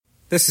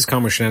This is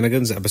Comic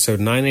Shenanigans, episode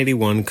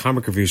 981,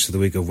 comic reviews for the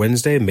week of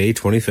Wednesday, May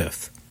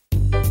 25th.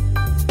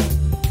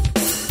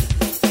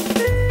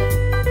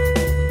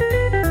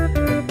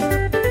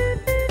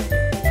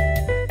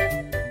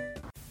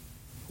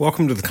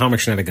 Welcome to the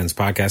Comic Shenanigans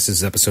podcast. This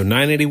is episode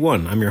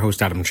 981. I'm your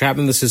host, Adam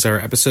Chapman. This is our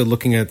episode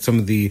looking at some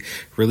of the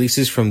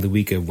releases from the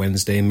week of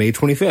Wednesday, May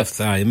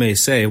 25th. You may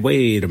say,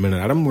 wait a minute,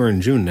 Adam, we're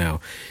in June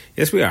now.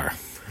 Yes, we are.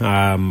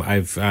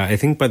 I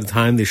think by the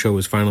time the show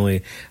is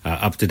finally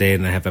up to date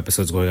and I have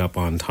episodes going up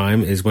on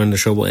time is when the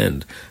show will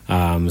end.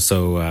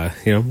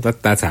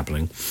 That's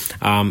happening.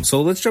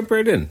 So let's jump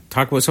right in.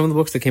 Talk about some of the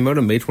books that came out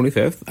on May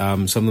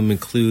 25th. Some of them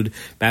include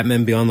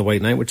Batman Beyond the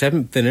White Knight, which I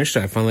haven't finished.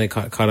 I finally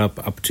caught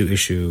up to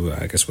issue,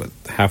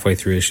 halfway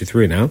through issue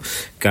 3 now.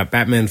 Got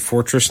Batman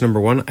Fortress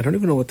 #1. I don't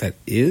even know what that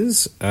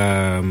is.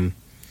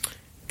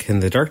 Can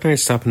the Dark Knight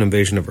stop an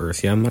invasion of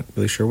Earth? Yeah, I'm not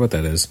really sure what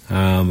that is.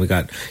 We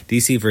got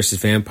DC vs.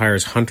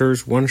 Vampires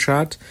Hunters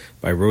one-shot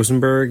by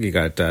Rosenberg. You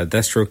got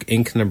Deathstroke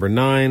Inc.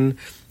 #9.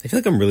 I feel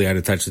like I'm really out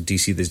of touch with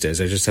DC these days.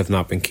 I just have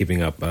not been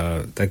keeping up.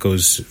 That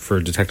goes for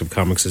Detective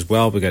Comics as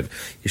well. We got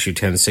issue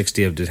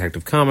 1060 of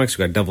Detective Comics.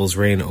 We got Devil's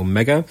Reign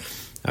Omega.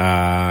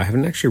 I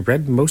haven't actually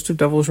read most of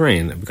Devil's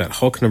Reign. We got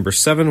Hulk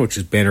 #7, which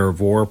is Banner of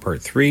War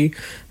Part 3.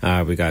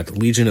 We got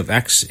Legion of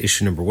X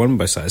issue #1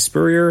 by Cy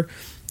Spurrier.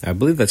 I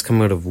believe that's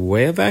come out of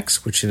Way of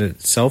X, which in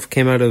itself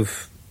came out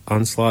of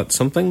Onslaught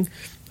something.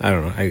 I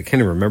don't know. I can't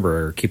even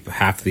remember or keep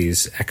half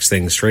these X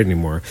things straight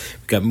anymore.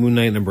 We've got Moon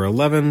Knight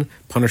 #11,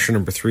 Punisher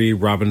 #3,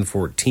 Robin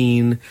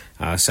 14,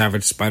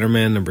 Savage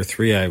Spider-Man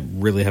 #3. I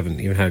really haven't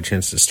even had a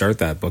chance to start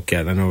that book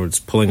yet. I know it's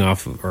pulling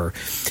off or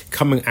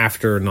coming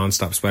after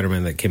Nonstop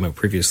Spider-Man that came out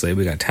previously.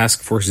 We got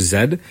Task Force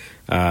Z.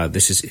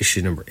 This is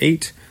issue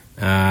 #8.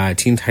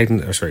 Teen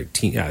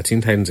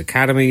Titans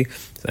Academy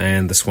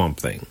and The Swamp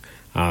Thing.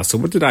 So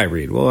what did I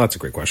read? Well, that's a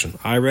great question.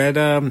 I read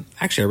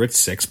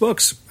 6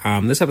 books.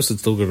 This episode's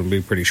still going to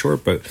be pretty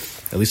short, but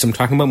at least I'm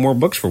talking about more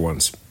books for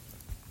once.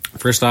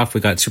 First off,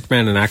 we got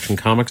Superman in Action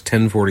Comics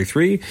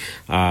 1043.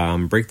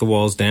 Break the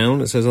Walls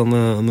Down, it says on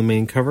the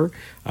main cover.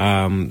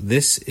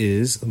 This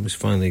is, let me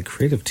find the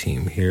creative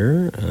team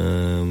here.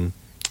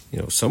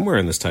 Somewhere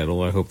in this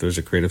title, I hope there's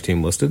a creative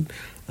team listed.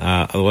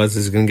 Otherwise,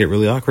 this is going to get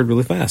really awkward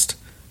really fast.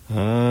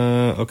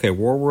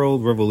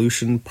 Warworld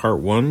Revolution Part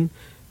 1.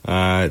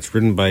 It's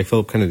written by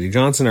Philip Kennedy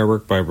Johnson,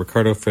 artwork by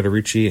Riccardo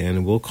Federici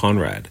and Will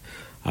Conrad.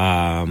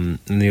 And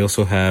they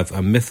also have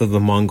A Myth of the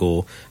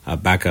Mongol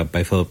backup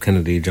by Philip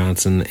Kennedy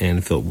Johnson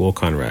and Will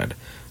Conrad.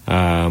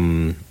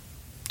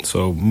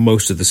 So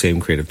most of the same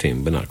creative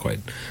team, but not quite.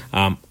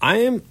 I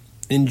am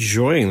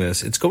enjoying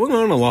this. It's going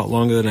on a lot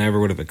longer than I ever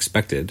would have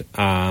expected.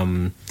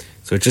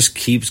 So it just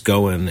keeps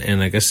going,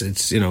 and I guess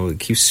it's, it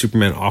keeps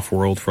Superman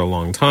off-world for a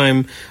long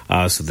time,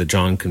 so that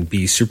John can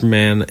be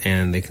Superman,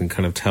 and they can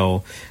kind of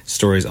tell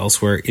stories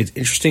elsewhere. It's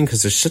interesting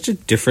because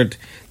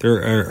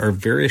there are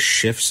various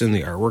shifts in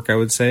the artwork, I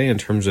would say, in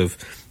terms of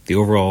the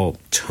overall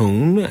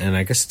tone, and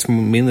I guess it's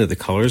mainly the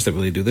colors that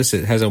really do this.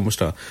 It has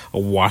almost a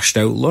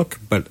washed-out look,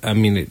 but, I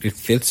mean, it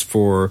fits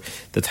for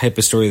the type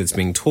of story that's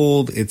being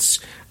told. It's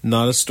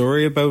not a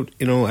story about,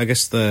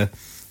 the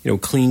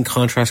clean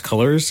contrast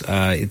colors.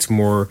 It's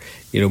more,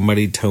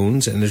 muddied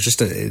tones, and there's just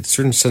a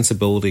certain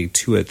sensibility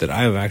to it that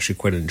I'm actually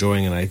quite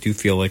enjoying, and I do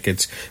feel like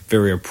it's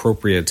very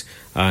appropriate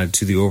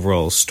to the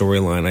overall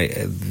storyline.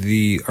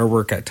 The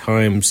artwork at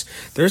times,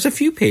 there's a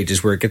few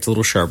pages where it gets a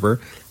little sharper.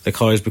 The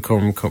colors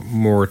become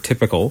more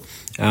typical,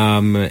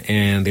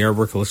 and the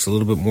artwork looks a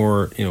little bit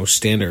more,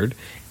 standard,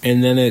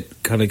 and then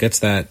it kind of gets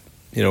that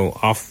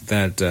off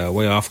that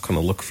way off kind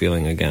of look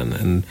feeling again.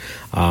 And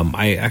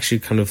I actually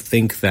kind of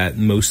think that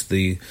most of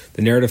the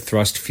narrative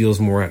thrust feels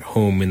more at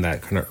home in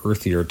that kind of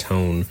earthier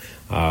tone,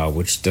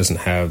 which doesn't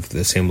have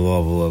the same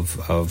level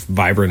of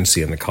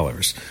vibrancy in the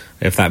colors,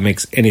 if that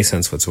makes any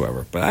sense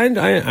whatsoever. But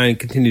I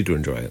continue to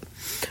enjoy it.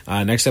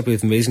 Next up, we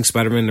have Amazing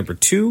Spider-Man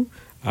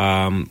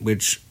 #2,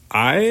 which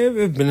I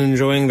have been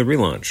enjoying the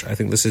relaunch. I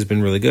think this has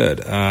been really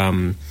good.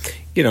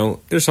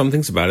 There's some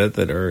things about it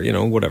that are,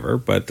 whatever,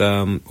 but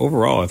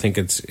overall, I think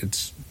it's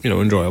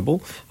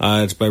enjoyable.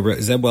 It's by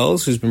Zeb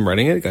Wells, who's been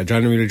writing it. You got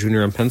John Romita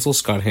Jr. on pencil,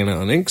 Scott Hanna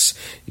on inks.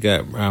 You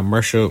got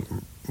Marcio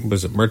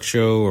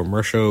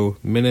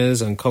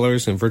Minez on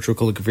colors, and Virtual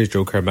Calligraphy,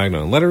 Joe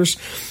Carmagna on letters.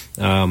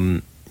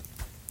 I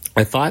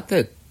thought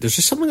that there's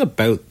just something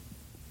about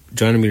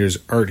John Romita's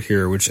art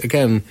here, which,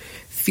 again,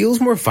 feels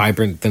more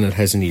vibrant than it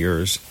has in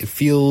years. It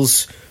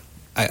feels...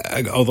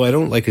 although I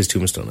don't like his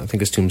Tombstone. I think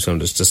his Tombstone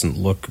just doesn't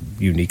look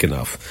unique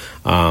enough.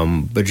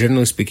 But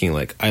generally speaking,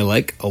 I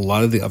like a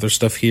lot of the other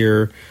stuff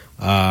here.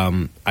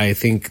 I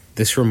think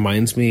this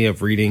reminds me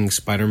of reading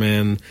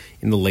Spider-Man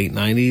in the late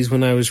 90s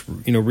when I was,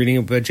 reading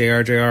about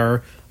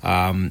JR.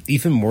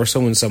 Even more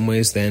so in some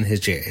ways than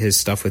his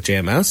stuff with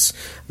JMS.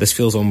 This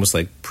feels almost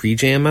like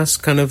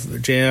pre-JMS kind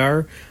of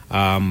JR.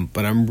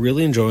 But I'm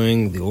really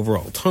enjoying the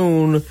overall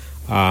tone,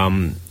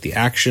 the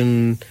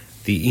action,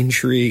 the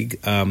intrigue,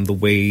 the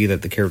way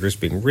that the character is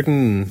being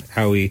written,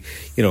 how he,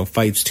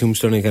 fights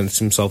Tombstone against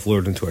himself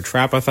lured into a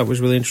trap, I thought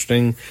was really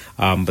interesting.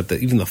 But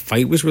even the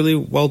fight was really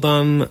well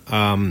done.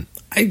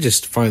 I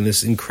just find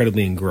this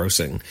incredibly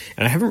engrossing.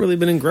 And I haven't really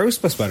been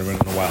engrossed by Spider-Man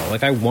in a while.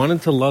 Like, I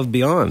wanted to love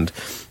Beyond,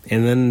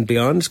 and then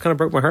Beyond just kind of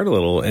broke my heart a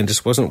little and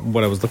just wasn't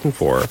what I was looking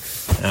for.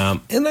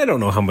 And I don't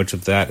know how much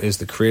of that is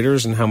the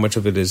creators and how much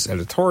of it is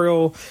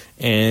editorial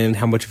and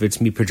how much of it's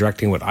me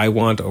projecting what I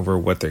want over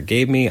what they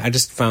gave me. I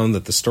just found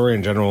that the story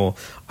in general,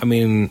 I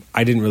mean,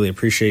 I didn't really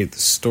appreciate the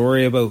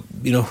story about,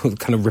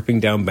 kind of ripping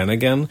down Ben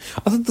again.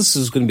 I thought this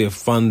was going to be a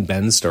fun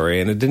Ben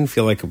story, and it didn't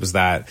feel like it was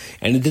that.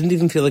 And it didn't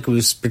even feel like it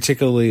was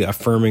particularly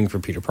affirming for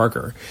Peter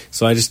Parker.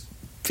 So I just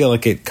feel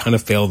like it kind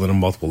of failed on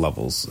multiple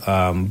levels.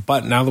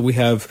 But now that we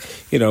have,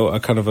 a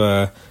kind of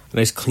a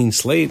nice clean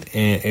slate,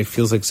 and it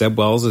feels like Zeb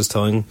Wells is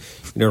telling,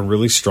 a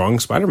really strong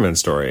Spider-Man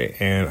story,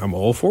 and I'm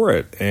all for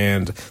it.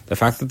 And the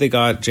fact that they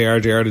got JR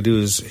to do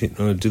do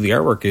the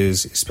artwork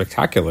is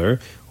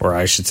spectacular, or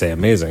I should say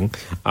amazing.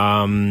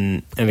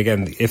 And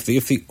again, if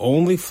the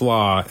only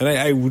flaw, and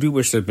I do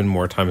wish there'd been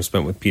more time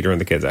spent with Peter and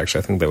the kids,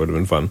 actually, I think that would have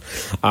been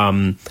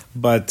fun.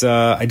 But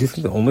I do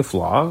think the only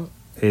flaw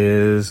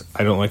is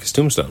I don't like his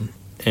tombstone.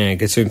 And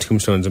considering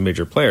Tombstone's a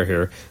major player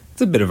here,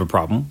 it's a bit of a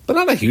problem, but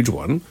not a huge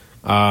one.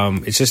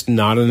 It's just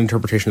not an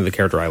interpretation of the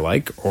character I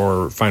like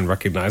or find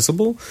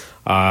recognizable.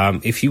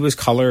 If he was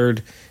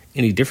colored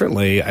any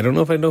differently, I don't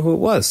know if I know who it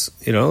was.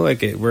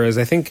 Whereas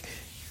I think,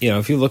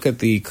 if you look at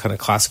the kind of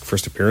classic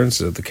first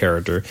appearances of the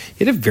character,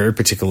 he had a very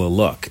particular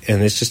look,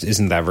 and this just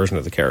isn't that version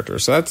of the character.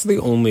 So that's the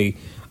only,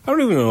 I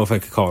don't even know if I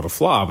could call it a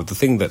flaw, but the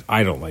thing that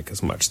I don't like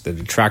as much, the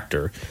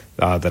detractor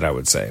that I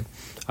would say.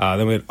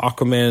 Then we had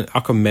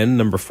Aquaman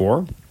number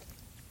 4.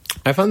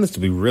 I found this to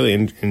be really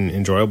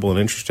enjoyable and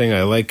interesting.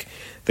 I like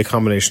the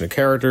combination of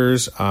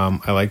characters.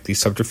 I like the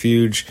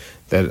subterfuge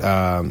that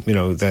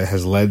that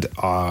has led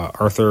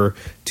Arthur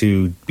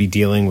to be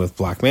dealing with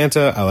Black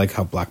Manta. I like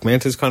how Black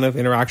Manta's kind of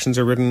interactions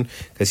are written,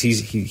 because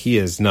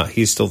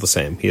he's still the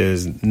same.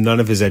 None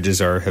of his edges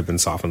have been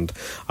softened.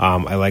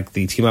 I like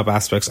the team up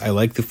aspects. I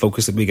like the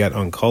focus that we get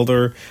on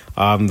Calder,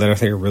 that I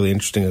think are really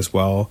interesting as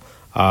well.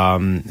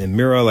 And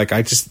Mira,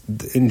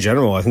 in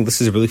general, I think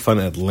this is a really fun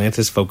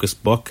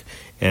Atlantis-focused book,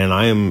 and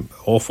I am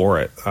all for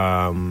it.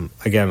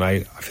 Again,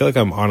 I feel like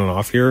I'm on and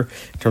off here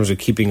in terms of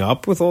keeping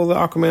up with all the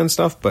Aquaman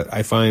stuff, but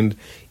I find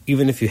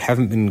even if you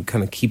haven't been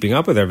kind of keeping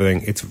up with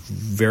everything, it's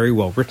very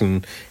well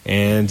written,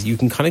 and you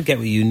can kind of get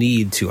what you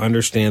need to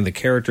understand the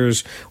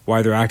characters,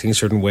 why they're acting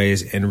certain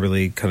ways, and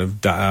really kind of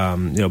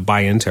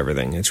buy into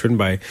everything. It's written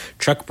by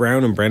Chuck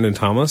Brown and Brandon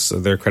Thomas. So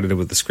they're credited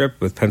with the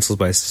script, with pencils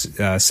by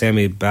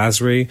Sammy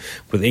Basri,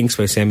 with inks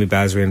by Sammy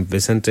Basri and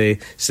Vicente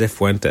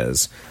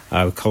Cifuentes,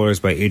 colors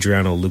by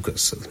Adriano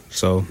Lucas.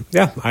 So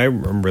yeah,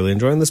 I'm really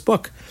enjoying this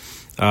book.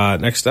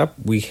 Next up,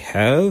 we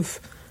have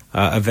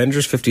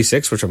Avengers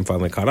 56, which I'm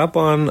finally caught up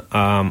on.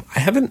 I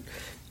haven't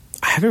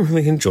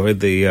really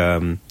enjoyed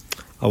a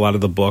lot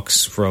of the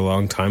books for a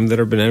long time that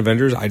have been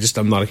Avengers.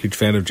 I'm not a huge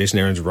fan of Jason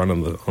Aaron's run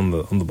on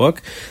the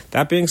book.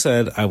 That being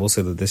said, I will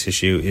say that this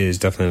issue is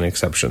definitely an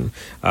exception.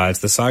 It's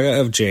the Saga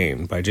of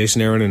Jane by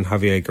Jason Aaron and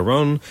Javier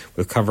Garron,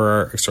 with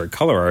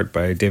color art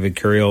by David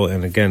Curiel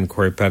and again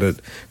Corey Pettit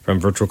from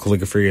Virtual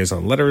Calligraphy is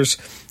on letters.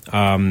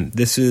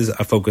 This is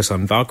a focus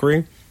on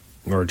Valkyrie,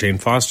 or Jane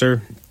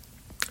Foster.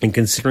 And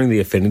considering the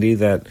affinity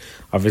that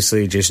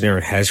obviously Jason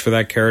Aaron has for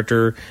that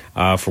character,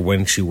 for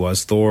when she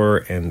was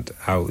Thor, and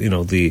how,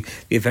 the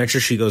adventure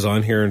she goes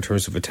on here in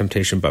terms of a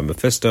temptation by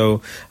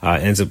Mephisto,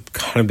 ends up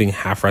kind of being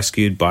half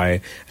rescued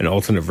by an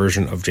alternate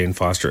version of Jane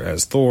Foster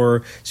as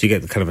Thor. So you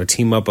get kind of a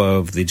team up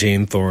of the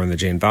Jane Thor and the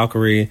Jane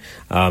Valkyrie.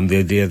 The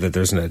idea that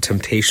there's a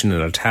temptation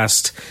and a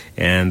test,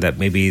 and that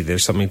maybe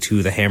there's something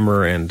to the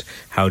hammer and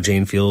how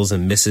Jane feels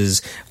and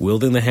misses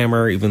wielding the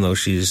hammer, even though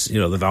she's,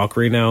 the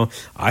Valkyrie now.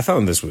 I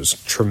found this was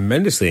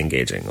tremendously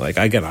engaging.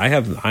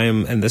 I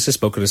am, and this is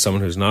spoken to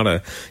someone who's not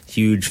a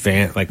huge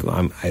fan.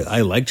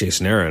 I like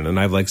Jason Aaron, and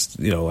I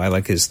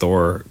like his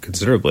Thor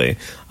considerably.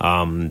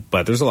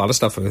 But there's a lot of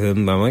stuff with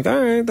him that I'm like, all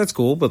right, that's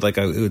cool, but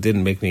it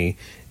didn't make me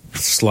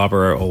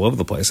slobber all over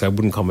the place. I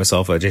wouldn't call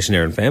myself a Jason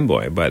Aaron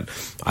fanboy, but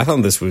I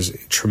thought this was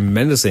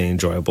tremendously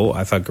enjoyable.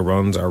 I thought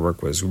Garron's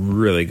artwork was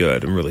really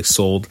good and really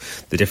sold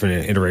the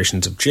different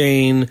iterations of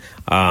Jane.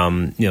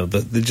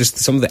 Just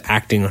some of the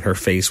acting on her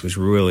face was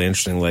really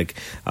interesting.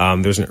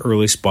 There's an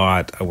early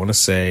spot, I want to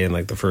say, in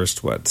the first,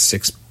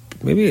 6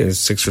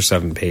 or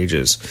 7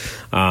 pages,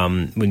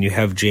 when you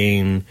have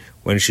Jane,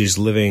 when she's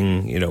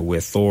living,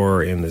 with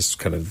Thor in this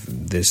kind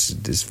of this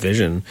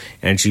vision,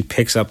 and she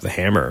picks up the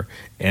hammer,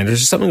 and there's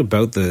just something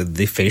about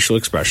the facial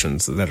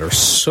expressions that are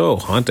so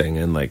haunting,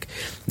 and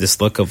this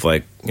look of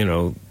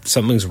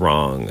something's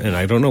wrong, and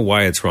I don't know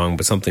why it's wrong,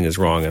 but something is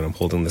wrong, and I'm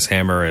holding this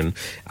hammer, and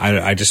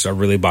I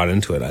really bought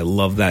into it. I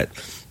love that.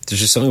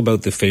 There's just something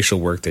about the facial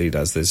work that he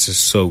does that's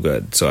just so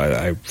good. So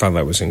I found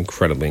that was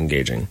incredibly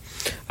engaging.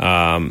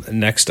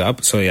 Next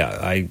up,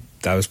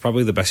 that was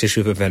probably the best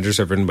issue of Avengers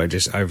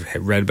I've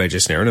read by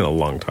Jason Aaron in a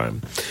long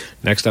time.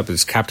 Next up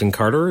is Captain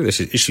Carter. This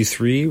is issue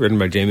 3, written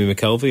by Jamie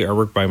McKelvey,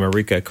 artwork by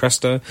Marika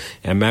Cresta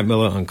and Matt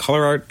Miller on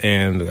color art,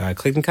 and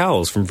Clayton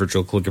Cowles from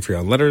Virtual Calligraphy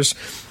on letters.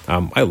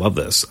 I love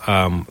this.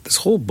 This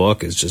whole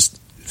book is just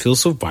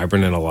feels so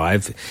vibrant and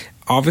alive.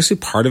 obviously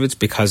part of it's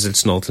because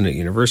it's an alternate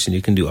universe and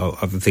you can do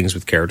other things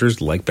with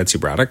characters like Betsy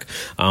Braddock.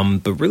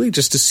 But really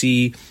just to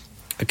see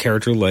a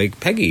character like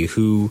Peggy,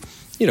 who,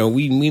 you know,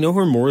 we know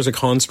her more as a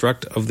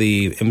construct of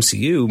the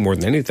MCU more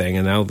than anything,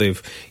 and now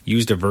they've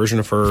used a version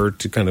of her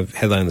to kind of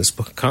headline this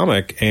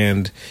comic,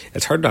 and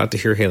it's hard not to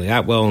hear Haley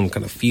Atwell and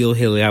kind of feel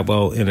Haley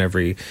Atwell in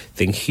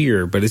everything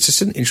here, but it's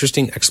just an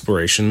interesting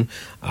exploration,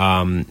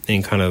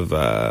 and kind of,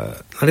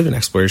 not even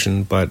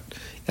exploration, but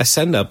a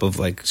send-up of,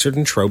 like,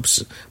 certain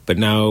tropes, but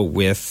now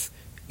with...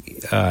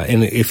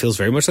 and it feels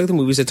very much like the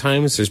movies at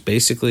times. There's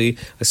basically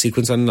a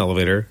sequence on an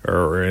elevator,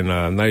 or in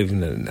not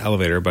even an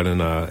elevator, but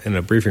in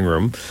a briefing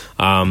room.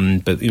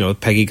 But, you know,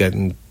 Peggy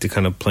getting to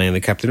kind of playing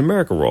the Captain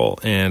America role,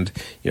 and,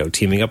 you know,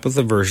 teaming up with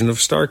a version of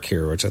Stark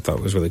here, which I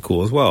thought was really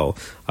cool as well.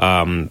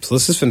 So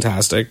this is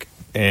fantastic,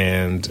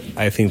 and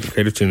I think the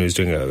creative team is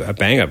doing a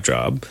bang-up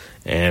job.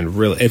 And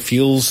really, it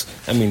feels.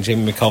 I mean,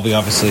 Jamie McKelvey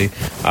obviously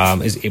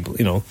is able.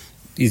 You know,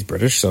 he's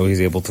British, so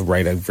he's able to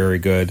write a very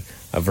good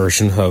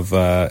version of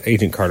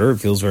Agent Carter. It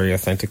feels very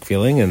authentic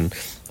feeling, and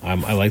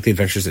I like the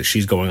adventures that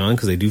she's going on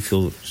because they do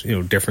feel, you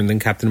know, different than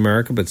Captain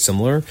America, but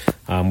similar,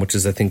 which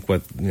is, I think,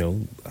 what, you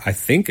know, I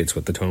think it's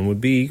what the tone would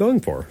be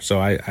going for. So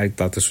I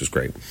thought this was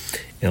great.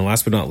 And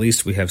last but not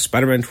least, we have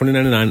Spider-Man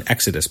 2099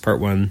 Exodus Part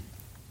 1,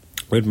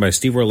 written by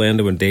Steve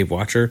Orlando and Dave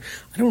Watcher.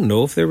 I don't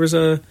know if there was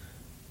a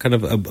kind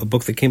of a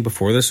book that came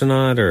before this or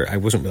not, or I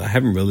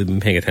haven't really been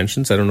paying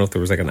attention, so I don't know if there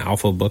was like an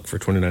alpha book for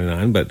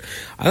 2099, but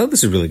I thought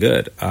this is really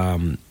good.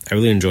 I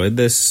really enjoyed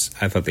this.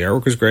 I thought the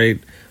artwork was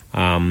great.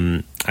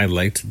 I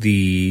liked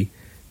the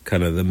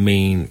kind of the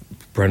main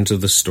brunt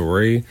of the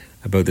story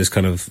about this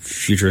kind of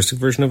futuristic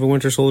version of a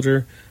Winter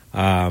Soldier.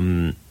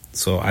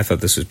 So I thought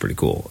this was pretty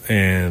cool.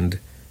 And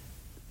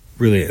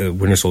really,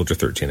 Winter Soldier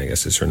 13, I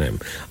guess is her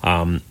name.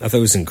 I thought it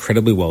was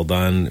incredibly well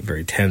done,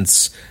 very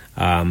tense.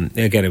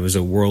 Again, it was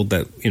a world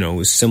that, you know,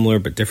 was similar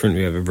but different.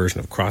 We have a version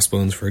of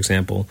Crossbones, for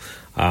example,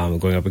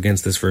 going up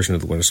against this version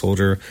of the Winter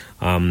Soldier.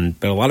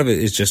 But a lot of it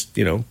is just,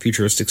 you know,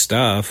 futuristic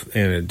stuff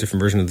and a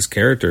different version of this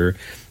character.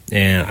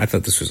 And I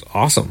thought this was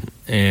awesome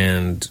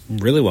and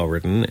really well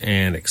written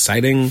and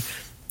exciting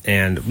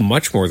and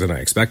much more than I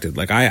expected.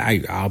 Like,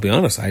 I'll be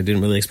honest, I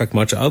didn't really expect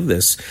much of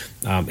this.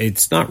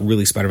 It's not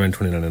really Spider-Man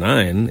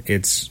 2099.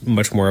 It's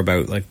much more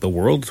about, like, the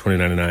world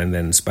 2099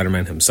 than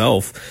Spider-Man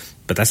himself.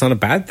 But that's not a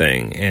bad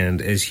thing.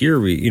 And as here,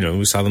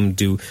 we saw them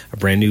do a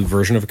brand new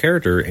version of a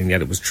character, and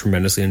yet it was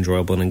tremendously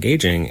enjoyable and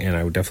engaging. And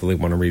I would definitely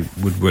want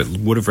to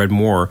would have read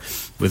more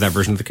with that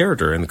version of the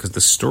character, and because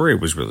the story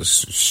was really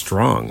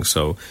strong.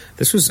 So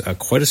this was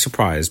quite a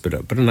surprise, but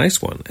a nice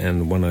one,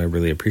 and one I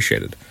really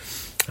appreciated.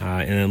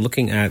 And then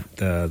looking at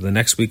the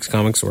next week's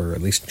comics, or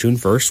at least June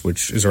 1st,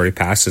 which is already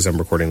passed as I'm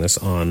recording this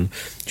on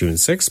June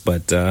 6th,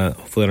 but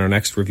hopefully in our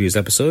next reviews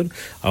episode,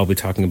 I'll be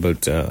talking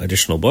about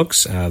additional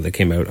books that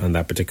came out on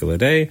that particular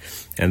day,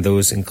 and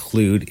those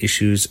include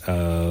issues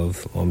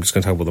of, well, I'm just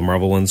going to talk about the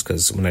Marvel ones,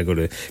 because when I go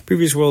to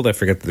Previous World, I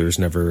forget that there's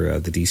never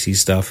the DC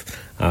stuff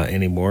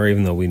anymore,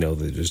 even though we know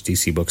that there's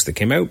DC books that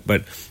came out.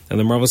 But on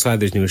the Marvel side,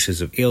 there's new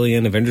issues of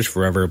Alien, Avengers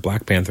Forever,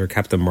 Black Panther,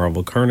 Captain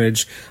Marvel,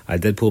 Carnage,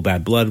 Deadpool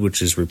Bad Blood,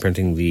 which is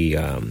reprinting the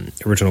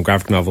original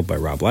graphic novel by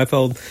Rob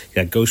Liefeld. You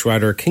got Ghost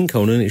Rider, King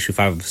Conan, issue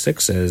 5 of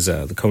 6, as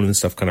the Conan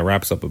stuff kind of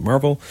wraps up with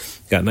Marvel.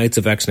 You got Knights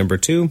of X number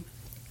 2,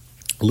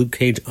 Luke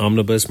Cage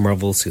Omnibus,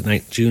 Marvel's June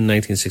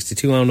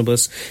 1962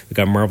 Omnibus. We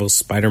got Marvel's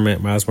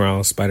Spider-Man, Miles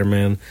Morales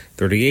Spider-Man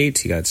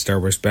 38. You got Star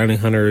Wars Bounty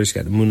Hunters.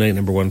 You got Moon Knight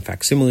number 1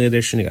 Facsimile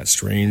Edition. You got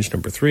Strange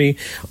number 3.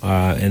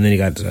 And then you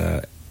got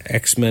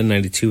X-Men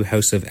 92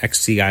 House of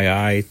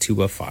XCII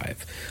 2 of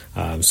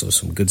 5. So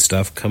some good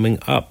stuff coming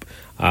up.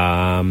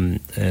 And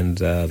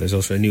there's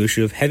also a new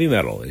issue of Heavy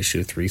Metal,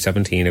 issue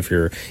 317, if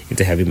you're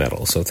into heavy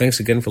metal. So thanks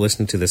again for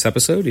listening to this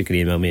episode. You can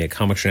email me at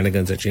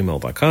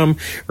comicshenanigans@gmail.com,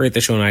 rate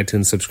the show on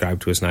iTunes,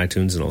 subscribe to us on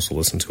iTunes, and also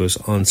listen to us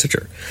on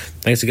Stitcher.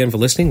 Thanks again for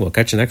listening. We'll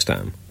catch you next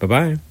time.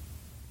 Bye-bye.